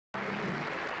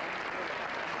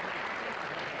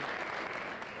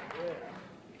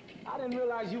didn't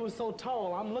realize you were so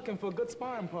tall. I'm looking for a good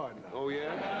sparring partner. Oh,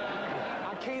 yeah?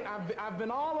 I can't, I've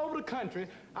been all over the country.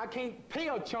 I can't pay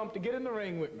a chump to get in the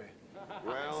ring with me.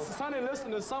 Well... Sonny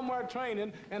Liston is somewhere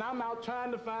training, and I'm out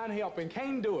trying to find help and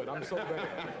can't do it. I'm so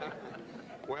bad.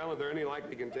 Well, if there are any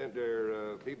likely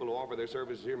people who offer their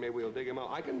services here, maybe we'll dig them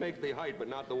out. I can make the height, but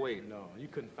not the weight. No, you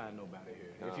couldn't find nobody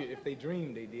here. No. If they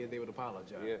dreamed they did, they would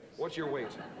apologize. Yeah. What's your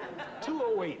weight?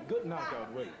 208, good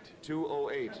knockout weight.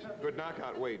 208, good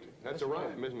knockout weight. That's a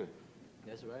rhyme, right. isn't it?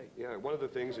 That's right. Yeah, one of the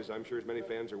things is, I'm sure as many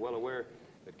fans are well aware,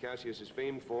 that Cassius is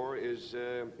famed for is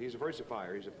he's a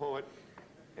versifier. He's a poet,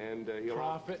 and he'll...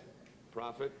 Prophet.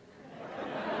 Prophet.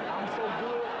 I'm so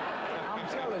good, I'm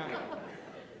telling you.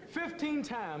 15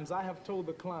 times I have told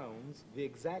the clowns the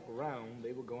exact round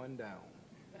they were going down.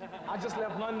 I just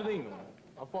left London, England.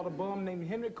 I fought a bum named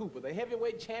Henry Cooper, the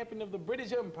heavyweight champion of the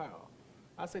British Empire.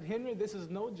 I said, Henry, this is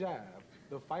no jive.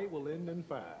 The fight will end in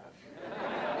 5.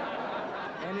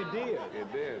 And it did. It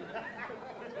did.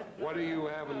 What do you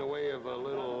have in the way of a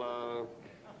little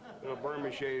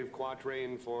Burma shave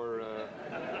quatrain for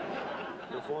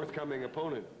the forthcoming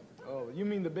opponent? Oh, you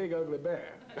mean the big ugly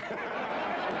bear?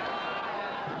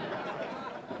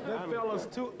 That fella's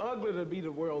too ugly to be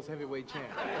the world's heavyweight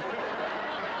champion.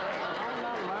 I'm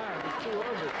not lying, he's too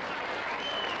ugly.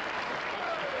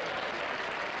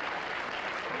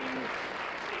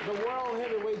 The world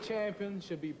heavyweight champion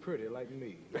should be pretty like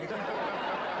me.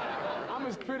 I'm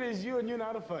as pretty as you, and you're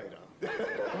not a fighter.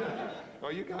 Oh,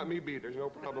 you got me beat. There's no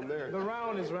problem there. The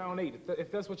round is round 8. If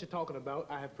that's what you're talking about,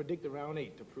 I have predicted round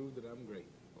 8 to prove that I'm great.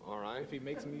 All right. If he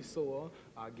makes me sore,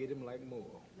 I'll get him like more.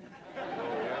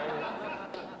 Oh, yeah?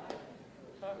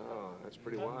 Oh, that's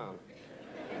pretty wild.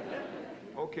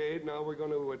 Okay, now we're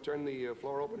going to turn the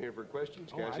floor open here for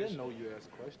questions, Cassius. I didn't know you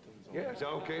asked questions. Yeah, is that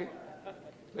okay?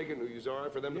 Thinking it was all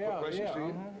right for them to put questions to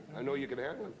you? I know you can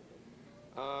handle them.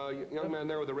 Young man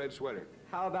there with the red sweater.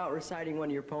 How about reciting one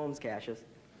of your poems, Cassius?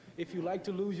 If you like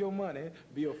to lose your money,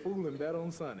 be a fool and bet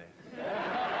on Sonny.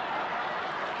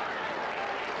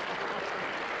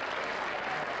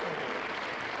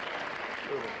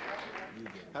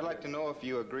 I'd like to know if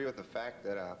you agree with the fact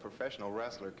that a professional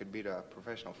wrestler could beat a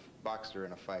professional boxer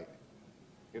in a fight.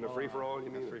 In a free-for-all,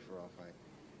 you mean? In a free-for-all fight.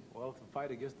 Well, if the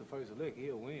fighter gets the first lick,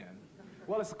 he'll win.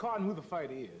 Well, it's according who the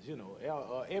fighter is, you know.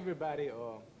 Everybody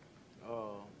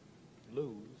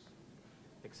lose,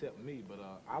 except me. But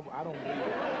I don't believe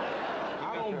that.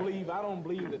 I don't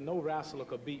believe that no wrestler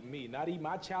could beat me. Not even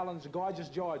I challenged Gorgeous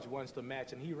George once to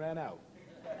match, and he ran out.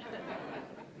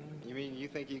 You mean you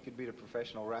think you could beat a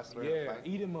professional wrestler in a fight?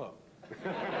 Yeah, eat him up.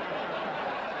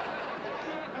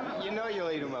 You know you'll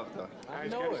eat him up, though. I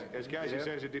know it. As Cassius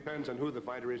says, it depends on who the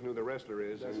fighter is and who the wrestler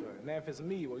is. That's right. Now, if it's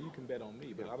me, well, you can bet on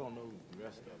me, but I don't know the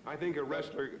rest of them. I think a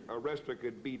wrestler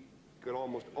could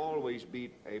almost always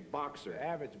beat a boxer. The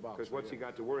average boxer. Because what's he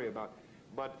got to worry about?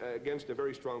 But against a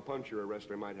very strong puncher, a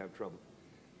wrestler might have trouble.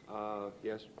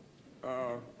 Yes?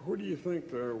 Who do you think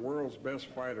the world's best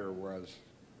fighter was,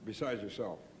 besides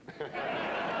yourself?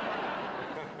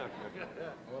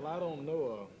 Well, I don't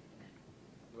know.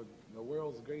 The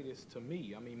world's greatest to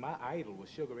me. I mean, my idol was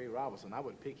Sugar Ray Robinson. I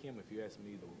would pick him if you asked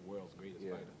me the world's greatest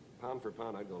fighter. Pound for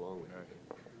pound, I'd go along with that.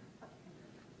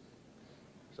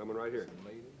 Someone right here. Some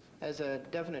ladies. Has a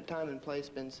definite time and place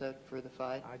been set for the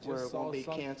fight where it won't be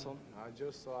canceled? I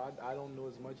just saw, I don't know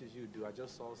as much as you do. I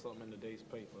just saw something in today's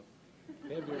paper.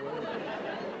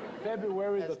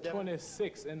 February the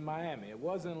 26th in Miami. It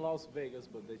was in Las Vegas,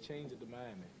 but they changed it to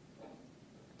Miami.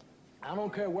 I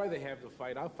don't care where they have the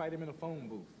fight. I'll fight him in a phone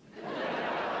booth.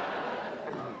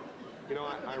 You know,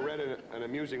 I read an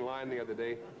amusing line the other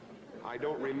day. I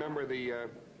don't remember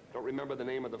the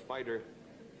name of the fighter.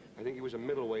 I think he was a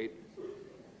middleweight,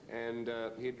 and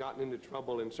he had gotten into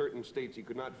trouble in certain states. He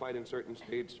could not fight in certain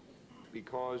states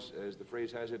because, as the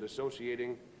phrase has it,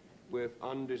 associating with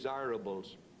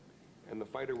undesirables. And the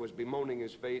fighter was bemoaning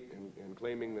his fate and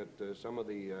claiming that some of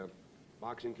the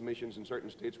boxing commissions in certain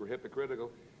states were hypocritical.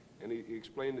 And he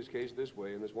explained his case this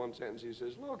way. In this one sentence, he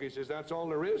says, look, he says, that's all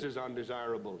there is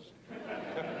undesirables.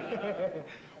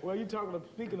 Well,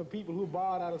 speaking of people who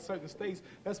barred out of certain states,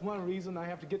 that's one reason I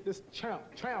have to get this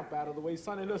tramp out of the way.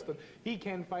 Sonny Liston, he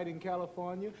can't fight in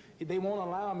California. They won't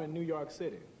allow him in New York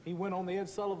City. He went on the Ed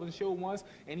Sullivan show once,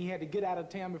 and he had to get out of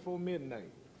town before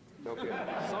midnight. Okay.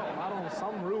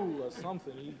 Some rule or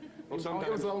something. It was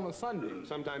on a Sunday.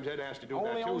 Sometimes Ed has to do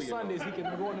Only that too, on Sundays he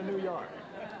can go into New York.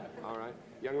 All right.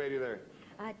 Young lady there.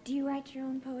 Do you write your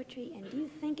own poetry, and do you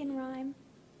think in rhyme?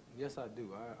 Yes, I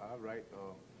do. I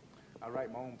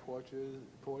write my own poetry,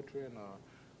 and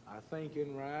I think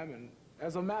in rhyme. And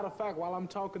as a matter of fact, while I'm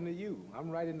talking to you,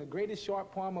 I'm writing the greatest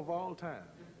short poem of all time.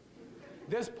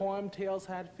 This poem tells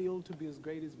how it feels to be as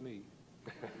great as me.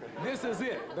 This is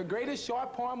it, the greatest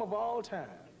short poem of all time.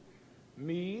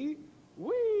 Me,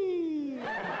 wee.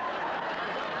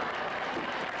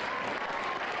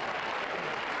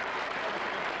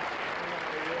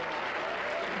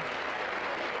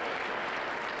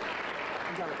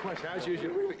 Got a question. Cassius,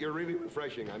 you're really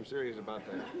refreshing. I'm serious about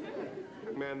that.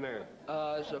 Young man there.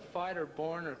 Is a fighter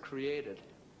born or created?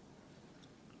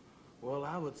 Well,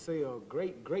 I would say a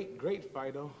great, great, great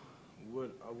fighter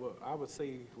would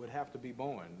have to be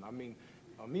born. I mean,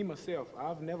 me, myself,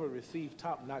 I've never received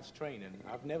top-notch training.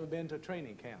 I've never been to a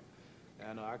training camp.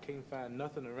 And I can't find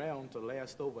nothing around to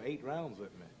last over 8 rounds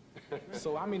with me.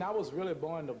 So, I mean, I was really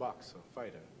born to box, a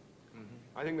fighter.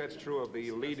 I think that's true of the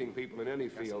leading people in any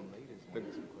field.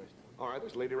 All right,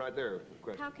 this lady right there.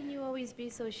 Question. How can you always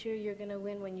be so sure you're going to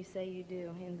win when you say you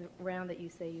do, in the round that you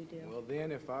say you do? Well,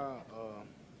 then if I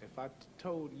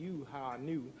told you how I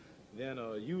knew, then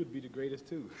you would be the greatest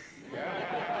too.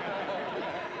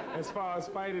 As far as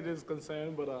fighting is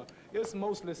concerned, but it's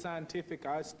mostly scientific.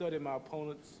 I study my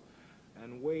opponents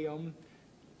and weigh them,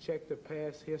 check the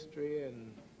past history,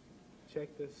 and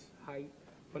check this height.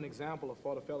 For an example, I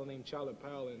fought a fellow named Charlie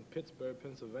Powell in Pittsburgh,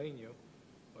 Pennsylvania,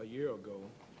 a year ago.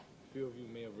 A few of you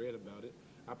may have read about it.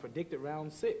 I predicted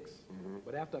round 6,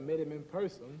 but after I met him in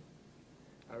person,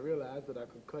 I realized that I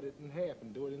could cut it in half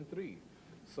and do it in 3.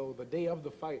 So the day of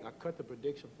the fight, I cut the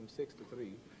prediction from 6 to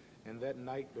 3, and that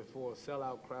night, before a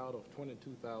sellout crowd of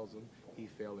 22,000, he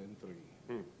fell in 3.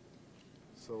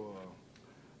 So I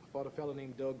fought a fellow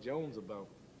named Doug Jones about,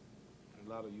 a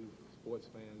lot of you sports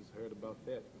fans heard about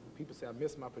that. People say I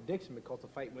missed my prediction because the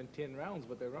fight went 10 rounds,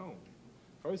 but they're wrong.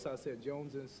 First I said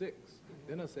Jones in 6,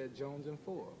 then I said Jones in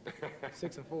 4.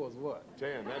 6 and 4 is what?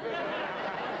 10.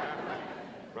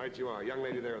 Right you are. Young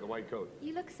lady there with the white coat.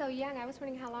 You look so young. I was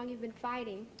wondering how long you've been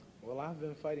fighting. Well, I've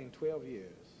been fighting 12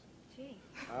 years. Gee.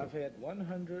 I've had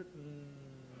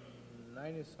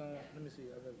 190 some, let me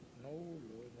see, I've had, no,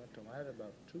 Lord, not time. I had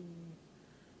about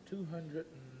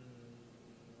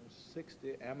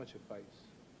 260 amateur fights.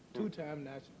 Two-time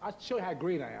national, I'll show you how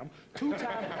great I am.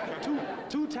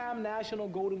 Two-time national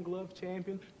Golden Glove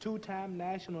champion, 2-time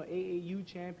national AAU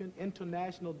champion,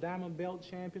 international diamond belt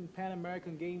champion, Pan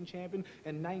American game champion,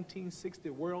 and 1960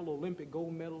 World Olympic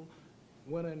gold medal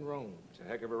winner in Rome. It's a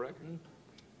heck of a record.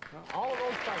 All of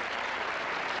those fights.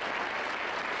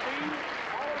 See,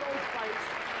 all of those fights,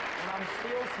 and I'm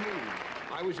still smooth.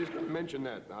 I was just going to mention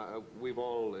that. We've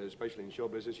all, especially in show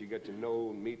business, you get to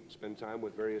know, meet, spend time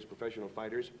with various professional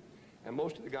fighters. And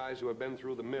most of the guys who have been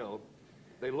through the mill,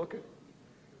 they look it.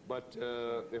 But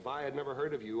if I had never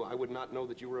heard of you, I would not know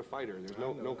that you were a fighter. There's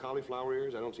no cauliflower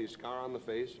ears. I don't see a scar on the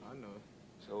face. I know.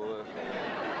 So,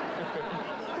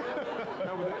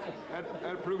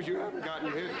 that proves you haven't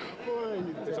gotten hit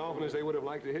as often as they would have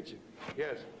liked to hit you.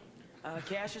 Yes?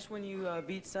 Cassius, when you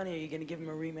beat Sonny, are you going to give him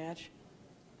a rematch?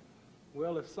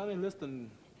 Well, if Sonny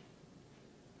Liston,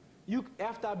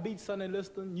 after I beat Sonny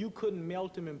Liston, you couldn't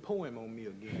melt him and pour him on me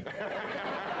again.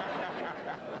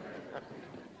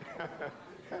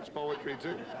 That's poetry,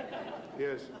 too.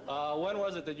 Yes. When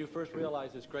was it that you first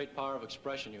realized this great power of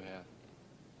expression you have?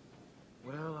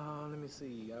 Well, let me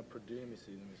see. Let me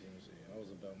see.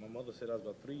 My mother said I was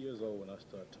about 3 years old when I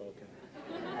started talking.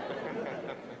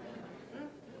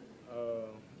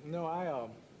 No, I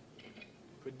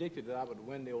predicted that I would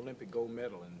win the Olympic gold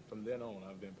medal, and from then on,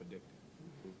 I've been predicting.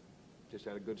 Just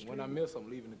had a good streak. When I miss, I'm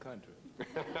leaving the country.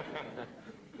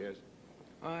 Yes.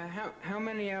 How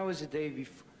many hours a day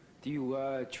do you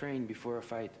train before a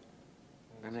fight,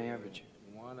 on average?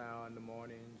 1 hour in the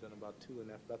mornings and about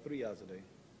 3 hours a day.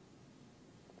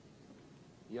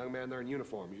 Young man there in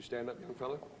uniform. You stand up, young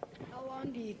fella? How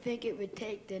long do you think it would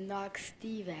take to knock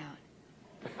Steve out?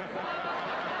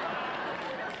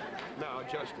 Now,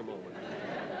 just a moment.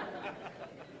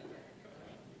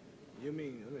 You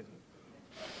mean,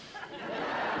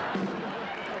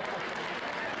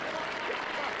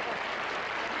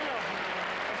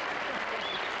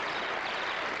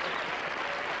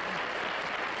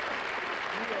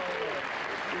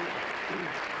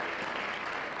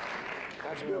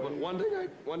 That's good. But one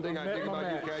thing I think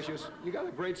about you, Cassius, you got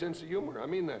a great sense of humor. I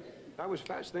mean that. That was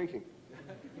fast thinking.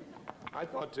 I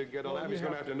thought to get a laugh, he's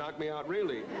going to have to knock me out,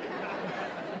 really.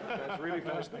 That's really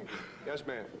fast thinking. Yes,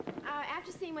 ma'am.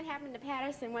 After seeing what happened to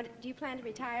Patterson, do you plan to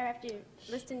retire after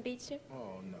Liston beats you?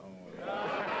 Oh, no.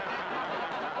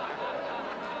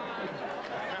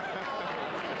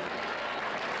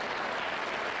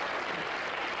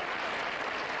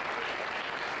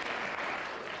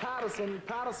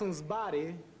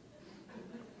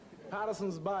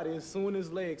 Patterson's body is suing his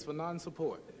legs for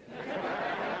non-support.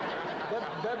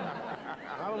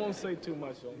 I don't want to say too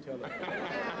much on television.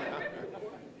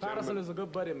 Patterson is a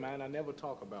good buddy of mine. I never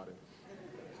talk about him.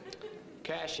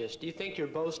 Cassius, do you think you're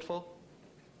boastful?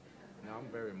 No, I'm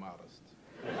very modest.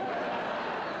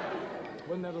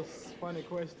 Wasn't that a funny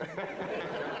question?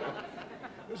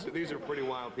 These are pretty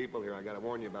wild people here. I got to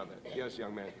warn you about that. Yes,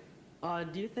 young man.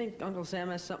 Do you think Uncle Sam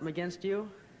has something against you?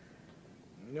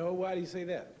 No, why do you say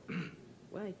that?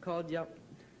 Well, he called you up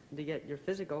to get your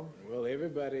physical. Well,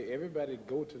 everybody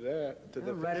go to that, to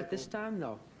the Right physical. at this time,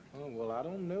 though. Oh, well, I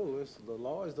don't know. The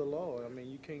law is the law. I mean,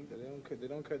 you can't, they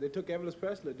don't care. They took Elvis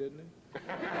Presley, didn't they?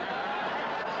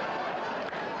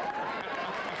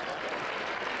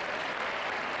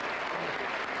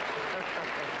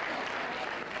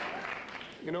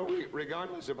 You know,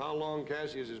 regardless of how long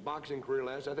Cassius's boxing career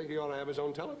lasts, I think he ought to have his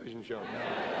own television show.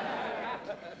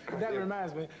 That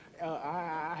reminds me,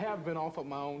 I have been offered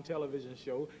my own television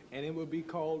show, and it would be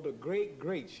called The Great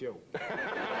Great Show.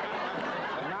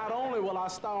 And not only will I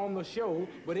star on the show,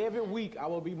 but every week I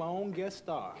will be my own guest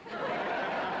star.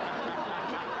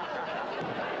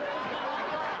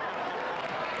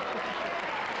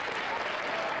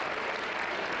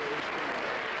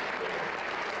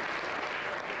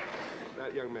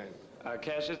 That young man.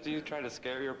 Cassius, do you try to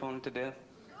scare your opponent to death?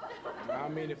 I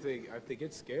mean, if they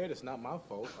get scared, it's not my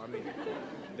fault. I mean,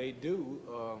 they do.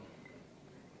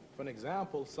 For an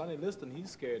example, Sonny Liston,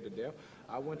 he's scared to death.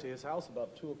 I went to his house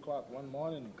about 2 o'clock one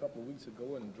morning a couple of weeks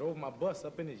ago and drove my bus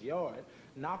up in his yard,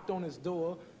 knocked on his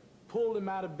door, pulled him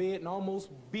out of bed, and almost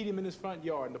beat him in his front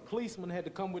yard. And the policeman had to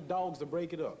come with dogs to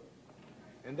break it up.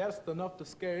 And that's enough to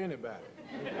scare anybody.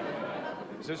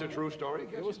 Is this a true story?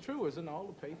 It was true. It's in all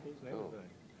the papers and everything.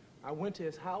 I went to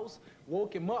his house,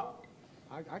 woke him up.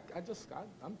 I'm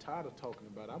tired of talking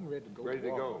about it. I'm ready to go. Ready to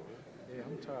go? Yeah,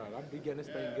 I'm tired. I'm beginning this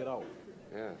thing to get off.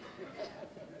 Yeah.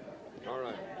 All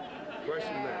right.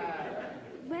 Question there.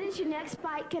 When is your next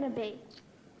fight gonna be?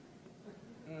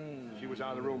 She was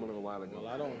out of the room a little while ago.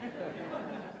 Well,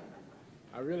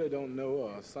 I really don't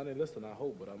know. Sonny Liston, I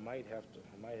hope, but I might have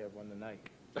one tonight.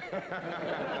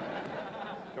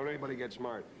 Don't anybody get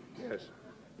smart. Yes.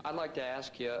 I'd like to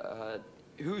ask you,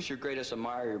 who's your greatest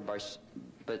admirer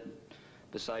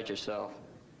besides yourself?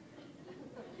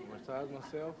 Besides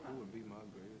myself, who would be my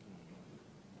greatest?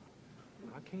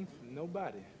 I can't,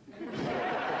 nobody.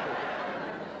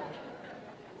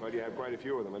 Well, you have quite a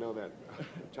few of them, I know that.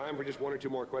 Time for just one or two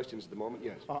more questions at the moment,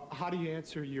 yes. How do you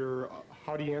answer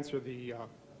the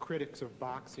critics of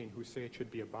boxing who say it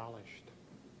should be abolished?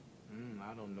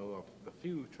 I don't know. The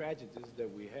few tragedies that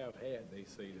we have had, they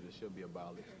say that it should be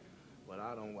abolished. But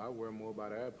I worry more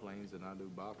about airplanes than I do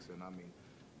boxing. I mean,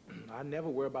 I never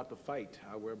worry about the fight.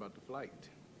 I worry about the flight.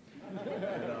 And,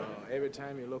 every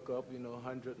time you look up,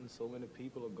 100 and so many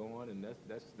people are gone, and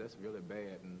that's really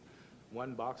bad. And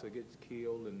one boxer gets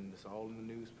killed, and it's all in the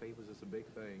newspapers. It's a big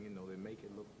thing. They make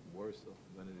it look worse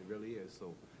than it really is.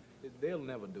 So they'll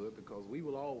never do it because we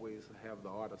will always have the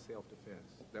art of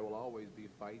self-defense. There will always be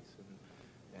fights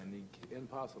and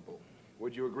impossible.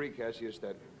 Would you agree, Cassius,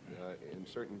 that in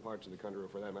certain parts of the country, or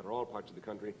for that matter, all parts of the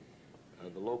country,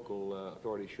 the local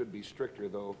authorities should be stricter,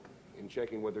 though, in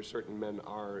checking whether certain men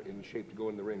are in shape to go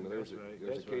in the ring? There was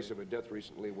a case of a death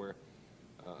recently where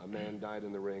a man died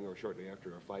in the ring, or shortly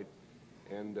after a fight,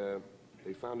 and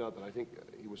they found out that I think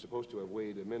he was supposed to have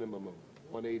weighed a minimum of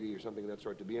 180 or something of that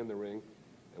sort to be in the ring,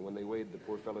 and when they weighed the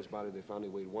poor fellow's body, they found he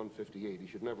weighed 158. He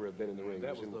should never have been in the ring.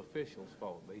 That was the officials'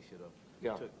 fault. They should have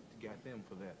got them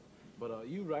for that. But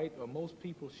you're right, most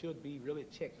people should be really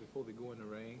checked before they go in the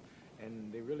ring,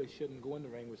 and they really shouldn't go in the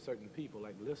ring with certain people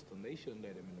like Liston. They shouldn't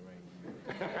let him in the ring.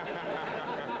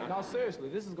 Now, seriously,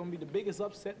 this is going to be the biggest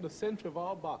upset in the century of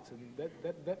all boxing.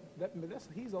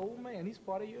 He's an old man. He's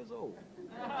 40 years old.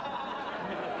 This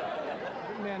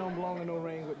man don't belong in no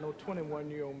ring with no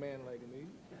 21-year-old man like me.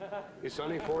 Is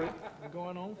Sonny 40? He's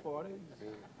going on 40.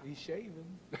 He's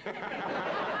shaving.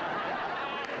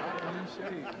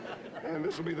 And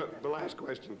this will be the last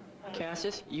question.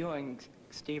 Cassius, you and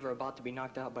Steve are about to be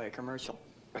knocked out by a commercial.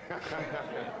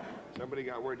 Somebody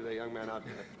got word to that young man out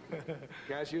there.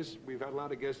 Cassius, we've had a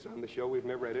lot of guests on the show. We've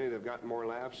never had any that have gotten more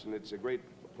laughs, and it's a great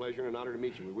pleasure and an honor to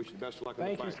meet you. We wish you the best of luck in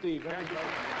the fight. Thank you, Steve. Thank you.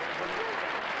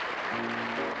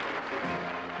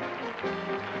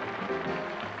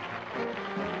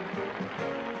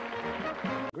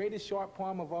 Greatest short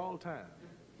poem of all time.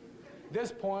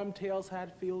 This poem tells how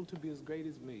it feels to be as great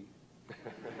as me.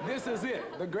 This is it,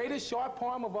 the greatest short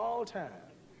poem of all time.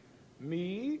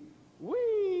 Me,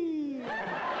 wee.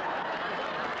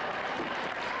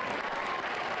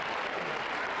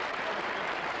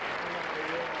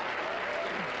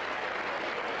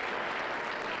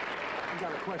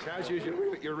 got a question. Cassius,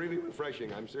 you're really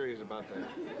refreshing. I'm serious about that.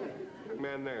 Young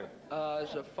man there.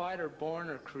 Is a fighter born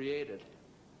or created?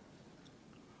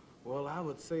 Well, I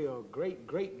would say a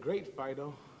great fighter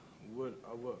would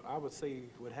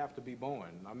have to be born.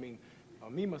 I mean,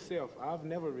 me myself, I've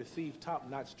never received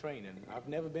top-notch training. I've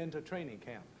never been to a training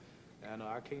camp, and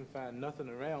I can't find nothing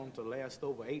around to last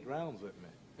over 8 rounds with me.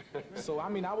 So I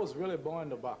mean, I was really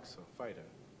born a boxer, fighter.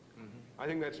 I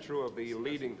think that's true of the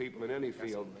leading people in any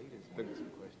field.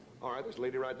 All right, there's a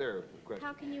lady right there. Question.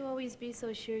 How can you always be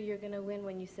so sure you're going to win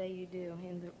when you say you do,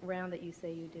 in the round that you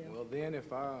say you do? Well, then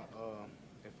if I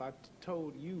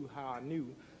told you how I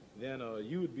knew, then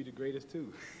you would be the greatest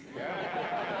too.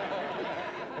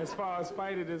 As far as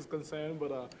fighting is concerned,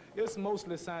 but it's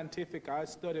mostly scientific. I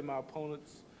study my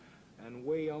opponents and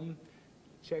weigh them,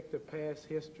 check the past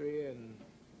history, and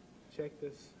check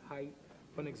this height.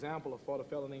 For an example, I fought a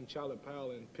fellow named Charlie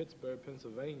Powell in Pittsburgh,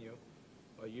 Pennsylvania,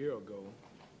 a year ago.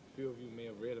 A few of you may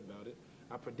have read about it.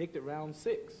 I predicted round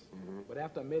 6, but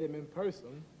after I met him in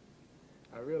person,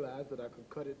 I realized that I could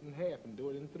cut it in half and do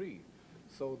it in 3.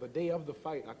 So the day of the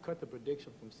fight, I cut the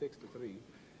prediction from 6 to 3,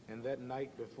 and that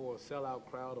night, before a sellout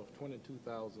crowd of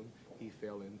 22,000, he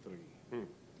fell in 3.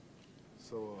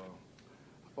 So I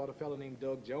fought a fellow named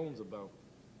Doug Jones about.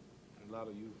 A lot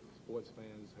of you sports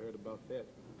fans heard about that.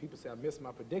 People say I missed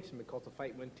my prediction because the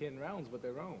fight went 10 rounds, but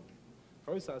they're wrong.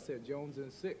 First I said Jones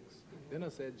in 6. Then I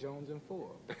said Jones in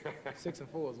 4. 6 and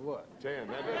 4 is what? 10.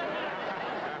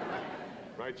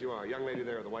 Right you are. Young lady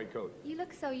there with the white coat. You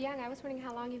look so young. I was wondering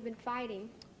how long you've been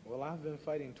fighting. Well, I've been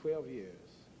fighting 12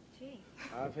 years. Gee.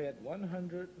 I've had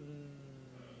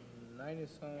 190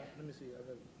 some, let me see, I've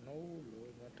had, no,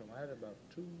 Lord, not too, I had about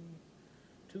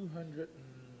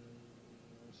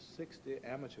 260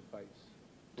 amateur fights.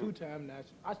 Two-time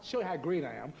national, I'll show you how great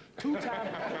I am.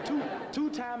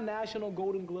 Two-time national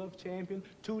Golden Glove champion,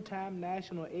 2-time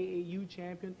national AAU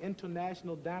champion,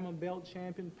 international diamond belt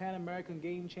champion, Pan American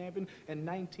game champion, and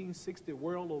 1960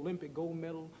 World Olympic gold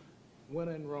medal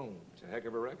winner in Rome. It's a heck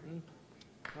of a record.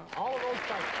 All of those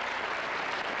fights.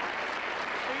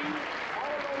 See,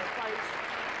 all of those fights,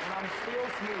 and I'm still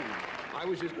smooth. I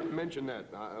was just going to mention that.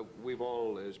 We've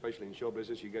all, especially in show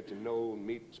business, you get to know,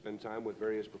 meet, spend time with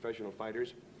various professional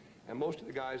fighters. And most of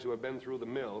the guys who have been through the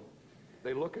mill,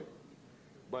 they look it.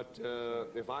 But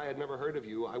if I had never heard of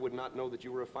you, I would not know that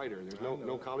you were a fighter. There's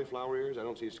no cauliflower ears. I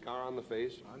don't see a scar on the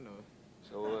face. I know.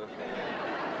 So,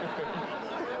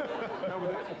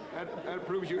 that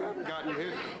proves you haven't gotten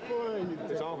hit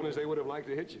as often as they would have liked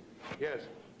to hit you. Yes?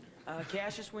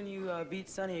 Cassius, when you beat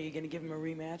Sonny, are you going to give him a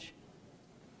rematch?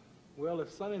 Well,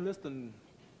 if Sonny Liston,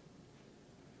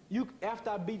 after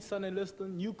I beat Sonny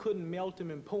Liston, you couldn't melt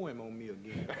him and pour him on me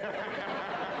again.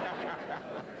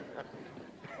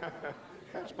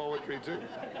 That's poetry, too.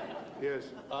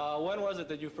 Yes. When was it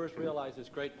that you first realized this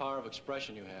great power of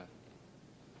expression you have?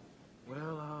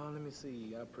 Well, let me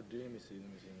see. Let me see.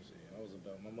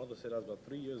 My mother said I was about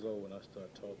 3 years old when I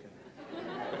started talking.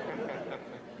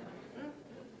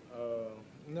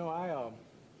 No, I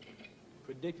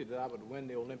predicted that I would win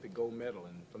the Olympic gold medal,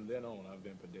 and from then on, I've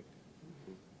been predicting.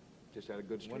 Just had a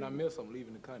good streak. When I miss, I'm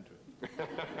leaving the country.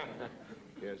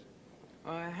 Yes.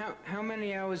 How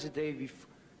many hours a day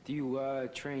do you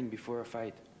train before a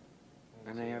fight,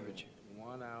 on average?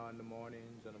 1 hour in the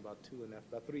mornings and about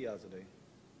 3 hours a day.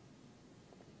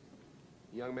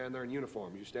 Young man there in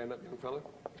uniform. You stand up, young fella?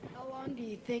 How long do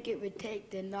you think it would take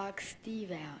to knock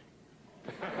Steve out?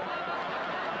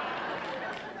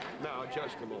 Now,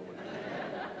 just a moment.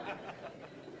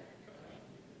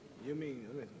 You mean,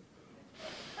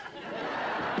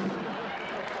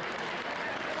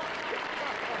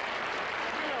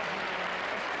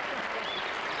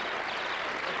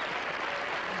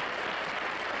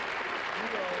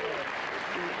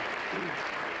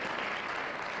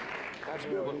 That's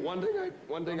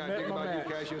one thing I think about you,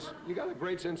 Cassius. You got a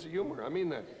great sense of humor. I mean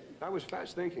that. That was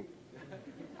fast thinking.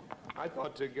 I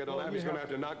thought to get a laugh, he's going to have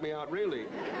to knock me out, really.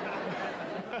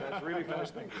 That's really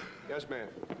fast thinking. Yes, ma'am.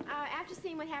 After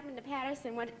seeing what happened to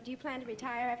Patterson, do you plan to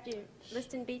retire after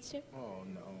Liston beats you? Oh,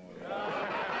 no.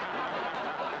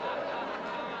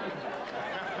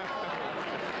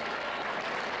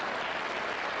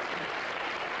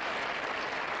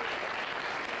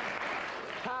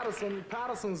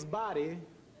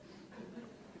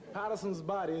 Patterson's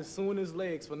body is suing his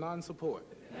legs for non-support.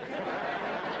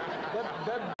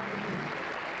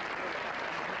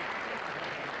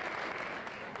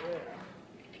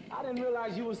 I didn't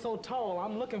realize you were so tall.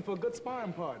 I'm looking for a good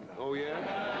sparring partner. Oh,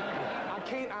 yeah?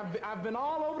 I've been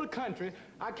all over the country.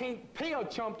 I can't pay a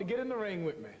chump to get in the ring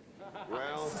with me.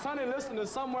 Well... Sonny Liston is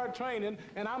somewhere training,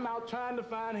 and I'm out trying to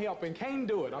find help and can't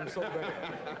do it. I'm so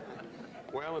bad.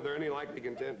 Well, if there are any likely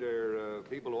contender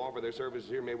people who offer their services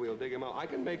here, maybe we'll dig them out. I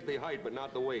can make the height, but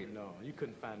not the weight. No, you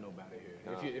couldn't find nobody here.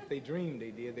 No. If they dreamed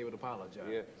they did, they would apologize.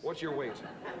 Yeah. What's your weight?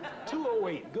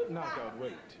 208, good knockout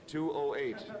weight.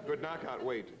 208, good knockout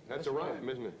weight. That's a rhyme,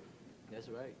 isn't it? That's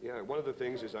right. Yeah, one of the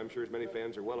things is, I'm sure as many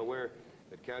fans are well aware,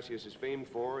 that Cassius is famed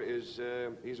for is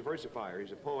he's a versifier.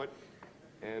 He's a poet,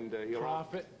 and he'll...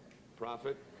 Prophet.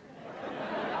 Prophet.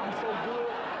 I'm so good,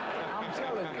 I'm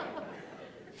telling you.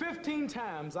 15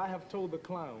 times I have told the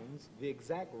clowns the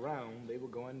exact round they were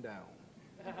going down.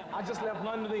 I just left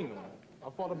London, England. I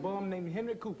fought a bum named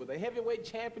Henry Cooper, the heavyweight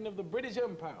champion of the British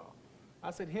Empire.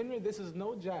 I said, Henry, this is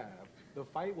no jive. The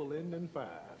fight will end in 5.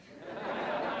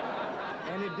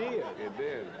 And it did. It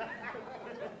did.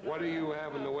 What do you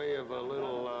have in the way of a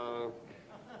little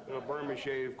Burma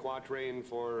shave quatrain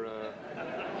for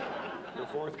your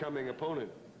forthcoming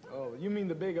opponent? Oh, you mean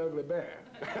the big ugly bear?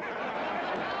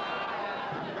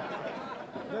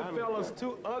 That fella's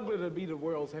too ugly to be the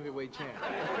world's heavyweight champion.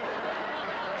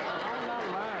 I'm not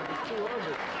lying, he's too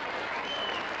ugly.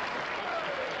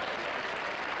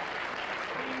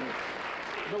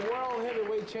 The world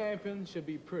heavyweight champion should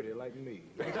be pretty like me.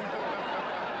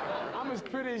 I'm as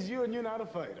pretty as you, and you're not a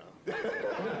fighter.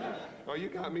 Oh, you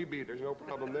got me beat. There's no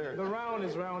problem there. The round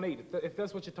is round 8. If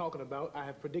that's what you're talking about, I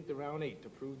have predicted round 8 to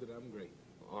prove that I'm great.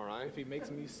 All right. If he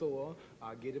makes me sore,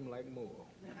 I'll get him like more.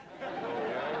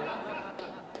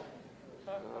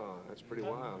 Oh, that's pretty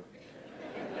wild.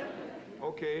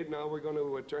 Okay, now we're going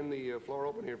to turn the floor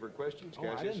open here for questions. Oh,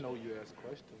 I didn't know you asked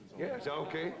questions. Yeah, is that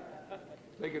okay?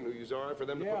 Is it all right for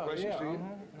them to put questions to you?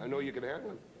 I know you can have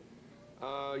them.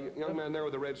 Young man there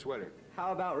with the red sweater.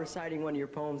 How about reciting one of your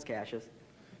poems, Cassius?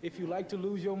 If you like to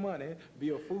lose your money, be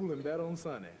a fool and bet on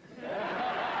Sonny.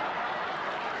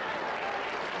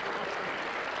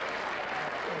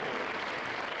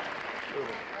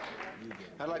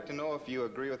 I'd like to know if you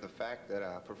agree with the fact that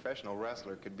a professional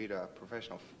wrestler could beat a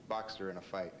professional boxer in a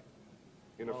fight.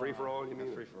 In a free-for-all, you mean?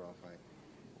 In a free-for-all fight.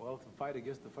 Well, if the fighter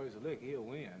gets the first lick, he'll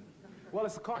win. Well,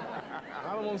 it's a car.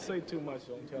 I don't want to say too much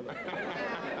on television.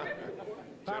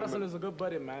 Patterson is a good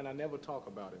buddy of mine. I never talk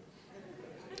about him.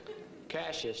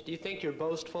 Cassius, do you think you're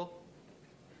boastful?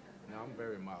 No, I'm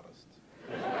very modest.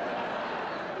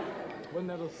 Wasn't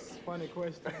that a funny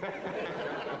question?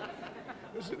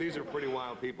 These are pretty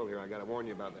wild people here. I got to warn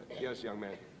you about that. Yes, young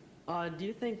man. Do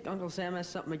you think Uncle Sam has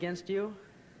something against you?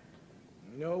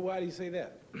 No, why do you say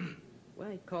that? Well,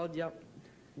 he called you up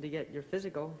to get your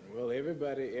physical. Well,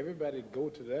 everybody go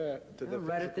to that, to the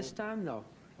right physical. at this time, though.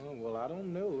 Oh, well, I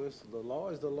don't know. The law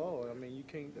is the law. I mean, you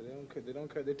can't, they don't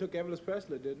care. They took Elvis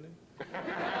Presley, didn't they?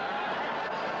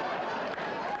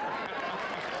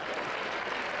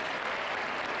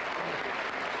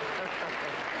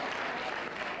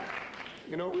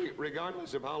 You know,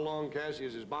 regardless of how long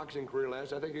Cassius's boxing career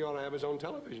lasts, I think he ought to have his own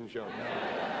television show.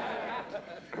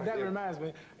 That reminds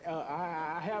me,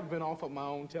 I have been offered my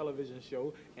own television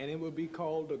show, and it would be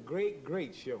called The Great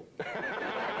Great Show.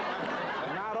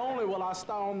 And not only will I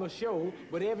star on the show,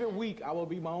 but every week I will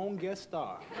be my own guest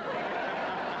star.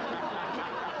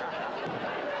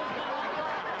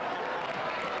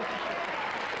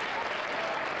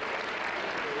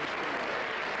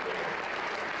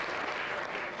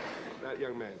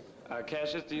 Young man.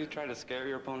 Cassius, do you try to scare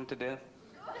your opponent to death?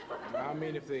 I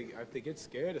mean, if they get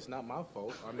scared, it's not my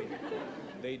fault. I mean,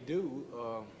 they do.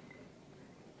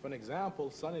 For an example,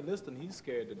 Sonny Liston, he's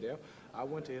scared to death. I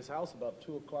went to his house about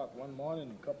 2 o'clock one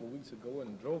morning a couple of weeks ago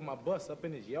and drove my bus up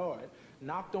in his yard,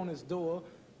 knocked on his door,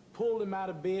 pulled him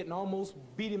out of bed, and almost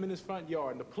beat him in his front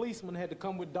yard. And the policeman had to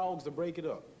come with dogs to break it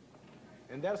up.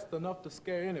 And that's enough to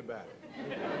scare anybody.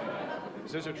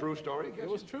 Is this a true story? It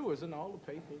was true. It's in all the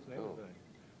papers and everything.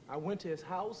 I went to his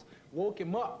house, woke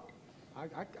him up. I'm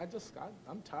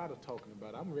tired of talking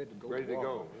about it. I'm ready to go. Ready to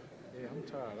go? Yeah, I'm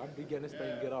tired. I'm beginning this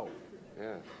thing to get off.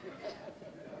 Yeah.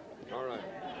 All right.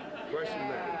 Question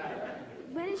there.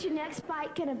 When is your next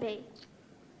fight gonna be?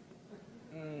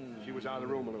 She was out of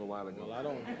the room a little while ago.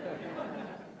 Well,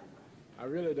 I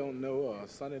really don't know.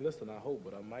 Sonny Liston, I hope,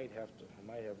 but I might have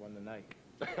one tonight.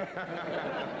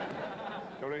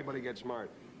 Don't anybody get smart.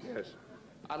 Yes.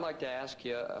 I'd like to ask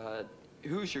you,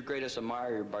 who's your greatest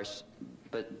admirer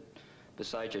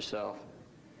besides yourself?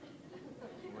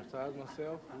 Besides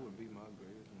myself, who would be my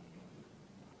greatest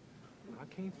admirer? I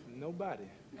can't, nobody.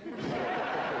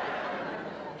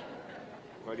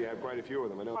 Well, you have quite a few of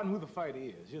them, I know. I know who the fighter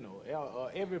is, you know.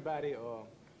 Everybody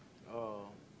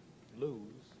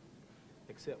lose.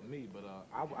 except me, but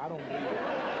I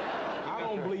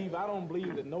don't believe I don't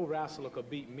believe that no wrestler could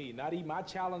beat me. Not even I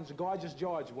challenged Gorgeous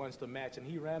George once to match, and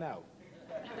he ran out.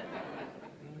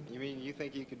 You mean you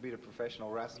think you could beat a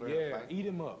professional wrestler in a Yeah, fight? eat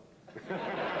him up.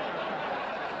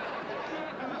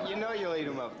 You know you'll eat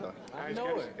him up, though. I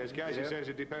know it. As Cassius says,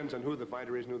 it depends on who the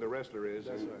fighter is and who the wrestler is.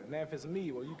 That's right. Now, if it's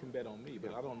me, well, you can bet on me,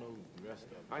 but I don't know the rest of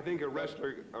them. I think a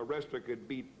wrestler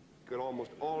could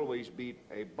almost always beat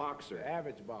a boxer. The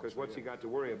average boxer. Because what's he got to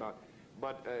worry about?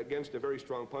 But against a very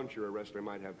strong puncher, a wrestler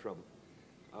might have trouble.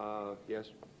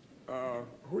 Yes?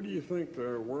 Who do you think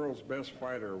the world's best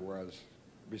fighter was,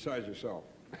 besides yourself?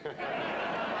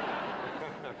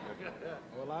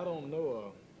 Well, I don't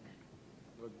know.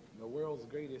 The world's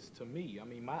greatest to me. I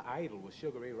mean, my idol was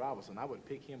Sugar Ray Robinson. I would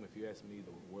pick him if you asked me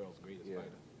the world's greatest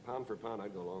fighter. Pound for pound,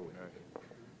 I'd go along with that.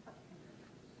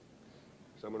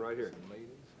 Someone right here.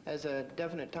 Has a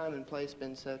definite time and place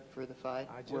been set for the fight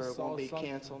where it won't be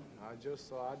canceled? I just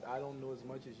saw, I don't know as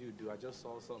much as you do. I just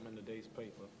saw something in today's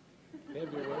paper.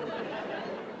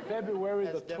 February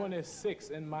the 26th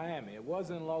in Miami. It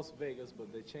was in Las Vegas,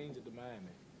 but they changed it to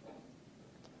Miami.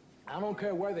 I don't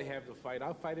care where they have the fight.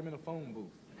 I'll fight him in a phone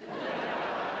booth.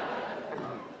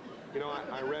 You know,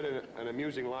 I read an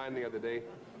amusing line the other day.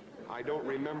 I don't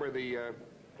remember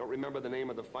the name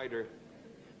of the fighter.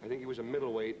 I think he was a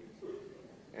middleweight,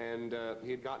 and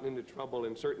he had gotten into trouble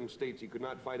in certain states. He could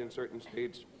not fight in certain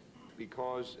states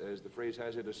because, as the phrase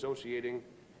has it, associating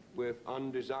with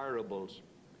undesirables.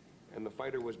 And the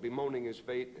fighter was bemoaning his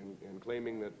fate and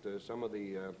claiming that some of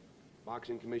the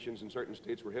boxing commissions in certain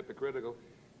states were hypocritical.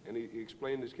 And he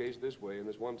explained his case this way. In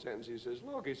this one sentence, he says,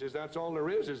 look, he says, that's all there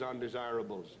is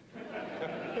undesirables.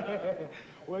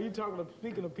 Well,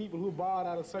 speaking of people who barred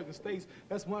out of certain states,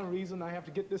 that's one reason I have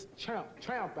to get this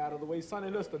tramp out of the way.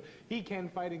 Sonny Liston, he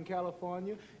can't fight in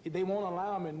California. They won't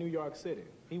allow him in New York City.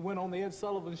 He went on the Ed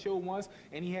Sullivan show once,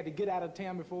 and he had to get out of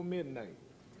town before midnight.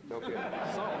 Okay.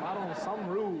 Some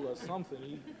rule or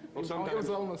something. It was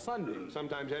on a Sunday.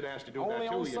 Sometimes Ed has to do that, too. Only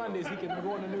on Sundays he can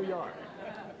go into New York.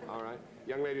 All right.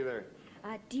 Young lady there.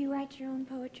 Do you write your own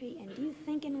poetry, and do you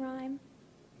think in rhyme?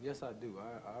 Yes, I do.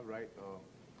 I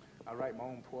write my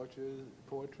own poetry,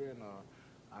 and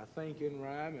I think in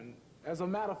rhyme. And as a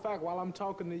matter of fact, while I'm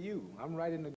talking to you, I'm writing the